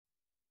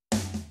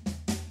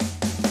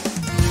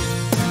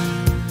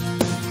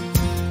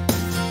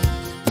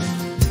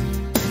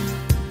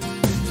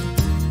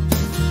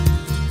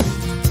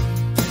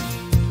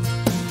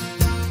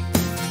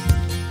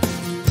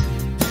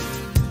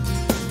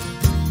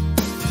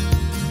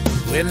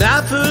When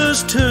I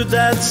first heard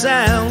that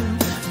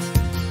sound,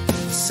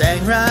 it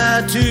sang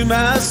right to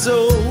my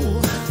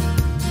soul.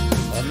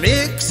 A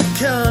mix of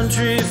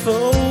country,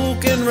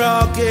 folk, and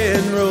rock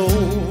and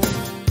roll.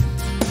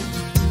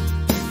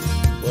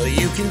 Well,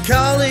 you can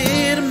call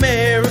it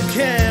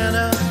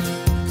Americana,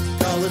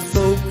 call it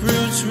folk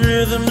roots,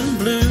 rhythm and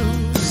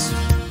blues.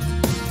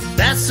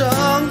 That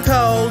song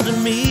called to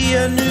me,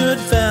 I knew I'd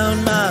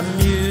found my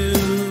muse.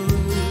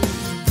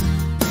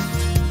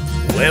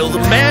 Well, the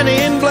man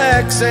in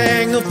black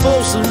sang of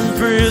Folsom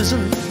Prison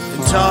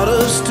and taught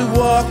us to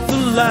walk the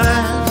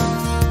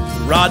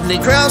line. Rodney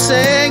Crowell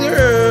sang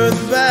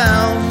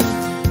Earthbound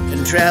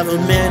and traveled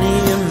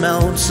many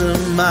amounts of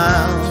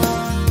miles.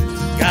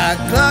 Guy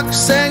Clark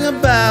sang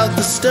about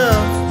the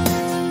stuff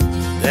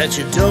that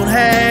you don't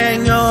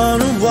hang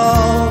on a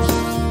wall.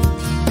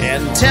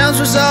 And Towns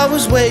was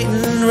always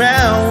waiting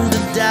around to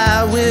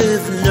die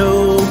with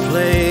no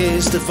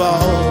place to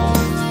fall.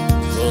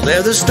 Well,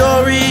 they're the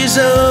stories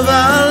of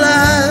our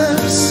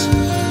lives,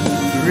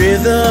 the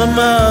rhythm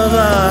of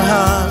our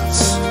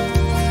hearts,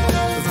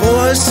 the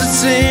voice that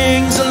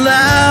sings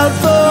aloud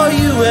for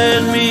you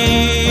and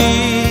me.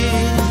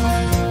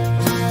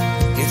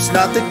 It's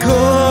not the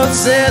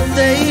chords that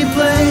they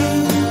play,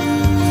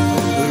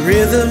 the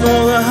rhythm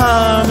or the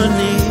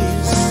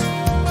harmonies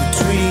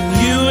between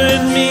you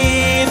and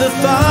me, the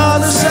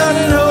Father, Son,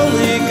 and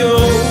Holy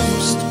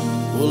Ghost.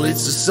 Well,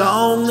 it's the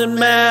song that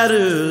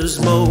matters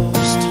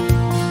most.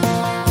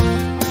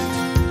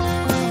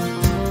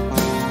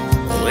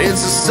 Well,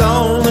 it's the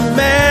song that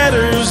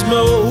matters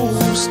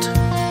most.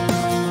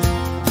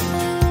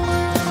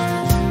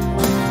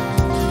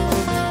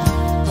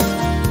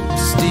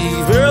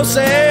 Steve Earle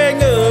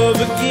sang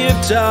of a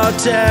guitar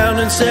town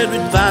and said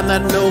we'd find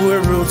that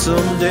nowhere road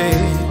someday.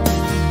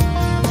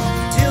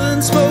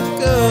 Dylan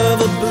spoke of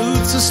the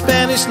boots of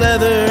Spanish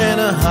leather and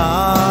a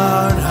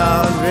hard,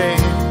 hard rain.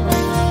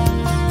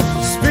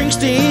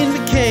 Springsteen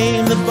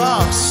became the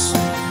boss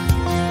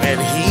when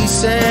he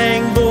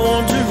sang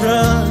Born to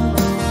Run.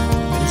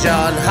 And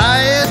John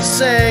Hyatt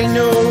sang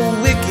No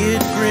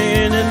Wicked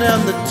Grin, and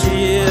on the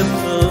tip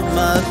of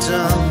my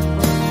tongue.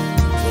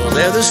 Well,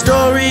 they're the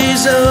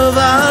stories of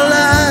our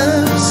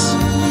lives,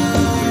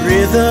 the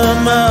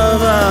rhythm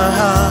of our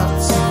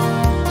hearts,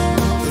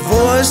 the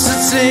voice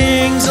that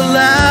sings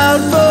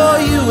aloud for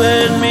you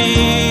and me.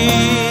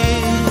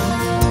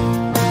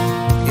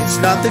 It's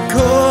not the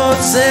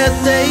chords that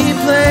they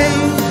play,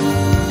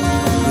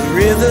 the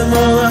rhythm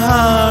or the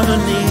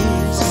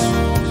harmonies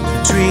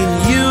between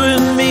you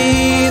and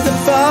me, the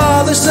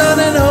Father, Son,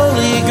 and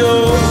Holy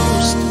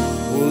Ghost.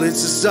 Well,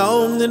 it's the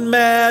song that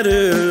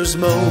matters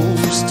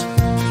most.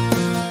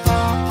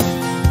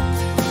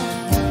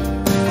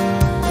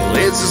 Well,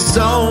 it's the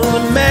song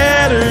that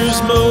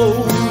matters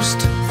most.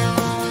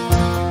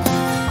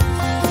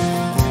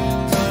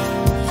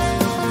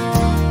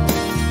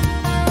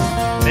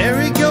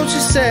 Mary Goethe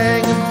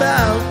sang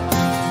about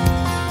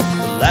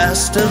the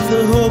last of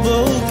the hobo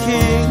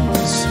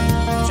kings.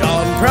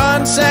 John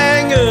Prine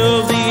sang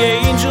of the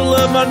angel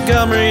of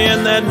Montgomery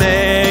and that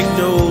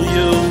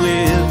magnolia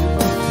wind.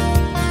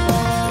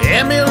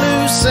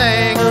 Emmylou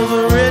sang of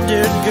a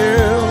red-haired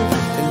girl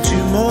and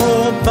 2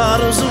 more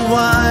bottles of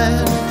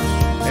wine.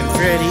 And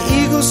Freddie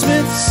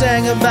Eaglesmith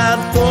sang about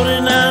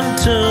 49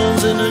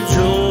 tons in a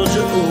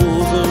Georgia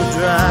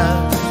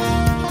overdrive.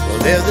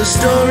 They're the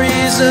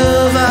stories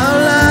of our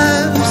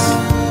lives,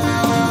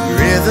 the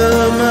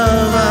rhythm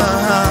of our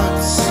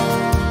hearts,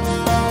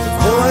 the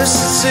voice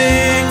that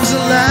sings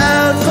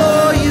aloud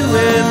for you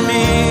and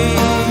me.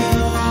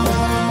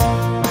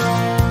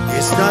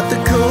 It's not the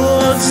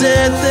chords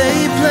that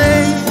they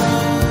play,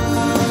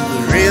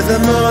 the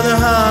rhythm or the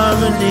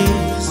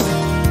harmonies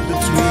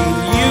between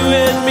you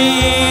and me,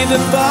 the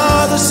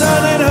Father,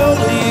 Son, and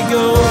Holy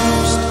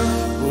Ghost.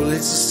 Well,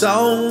 it's the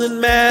song that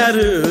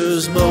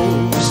matters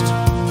most.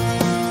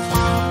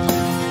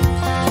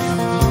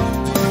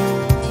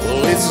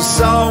 It's a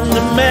song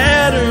that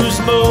matters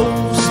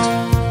most.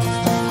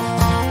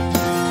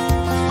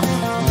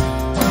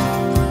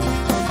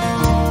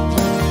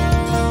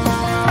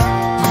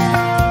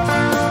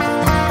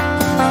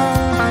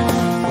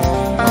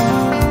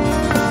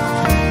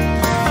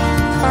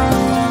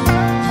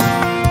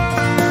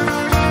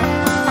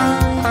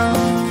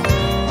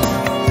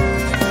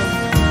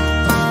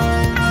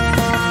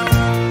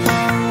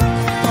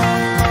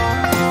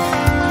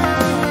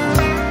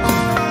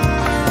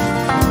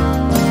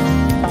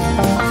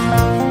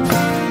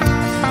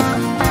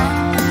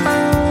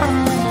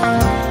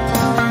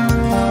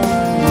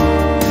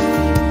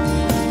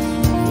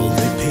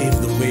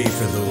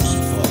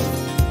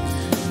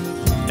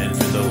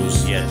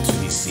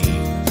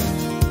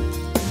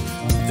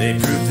 They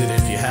proved that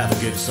if you have a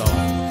good song,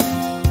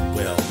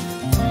 well,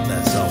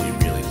 that's all you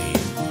really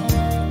need.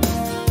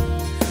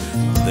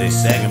 They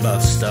sang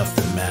about stuff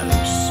that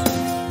matters,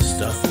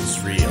 stuff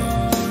that's real,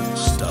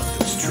 stuff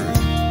that's true.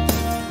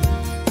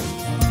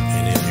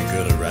 And if you're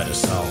gonna write a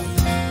song,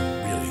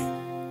 really,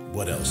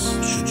 what else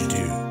should you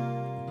do?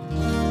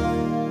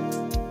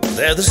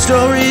 They're the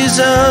stories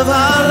of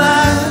our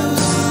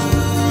lives,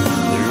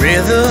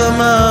 rhythm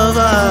of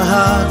our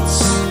hearts,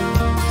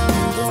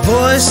 the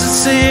voice that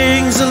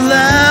sings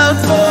aloud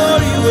for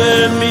you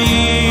and me.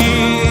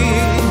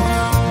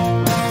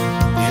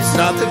 It's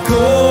not the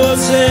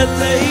chords that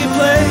they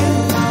play,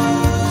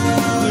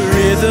 the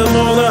rhythm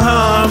or the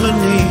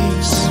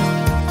harmonies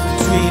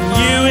between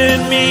you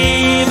and me,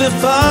 the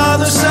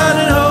Father, Son,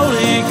 and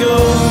Holy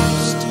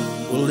Ghost.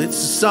 Well, it's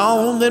the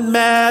song that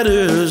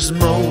matters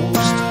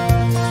most.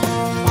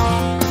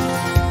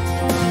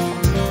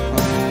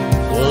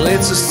 Well,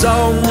 it's a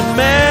song that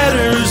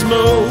matters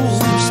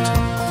most.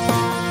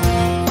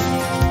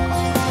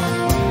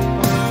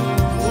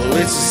 Well,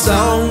 it's a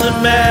song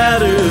that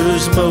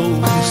matters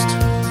most.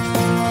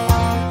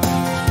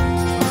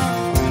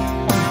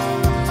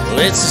 Well,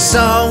 it's a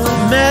song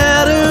that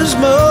matters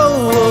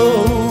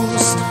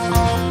most.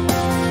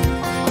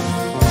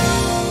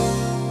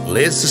 Well,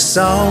 it's a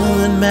song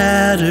that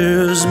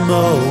matters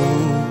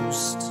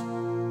most.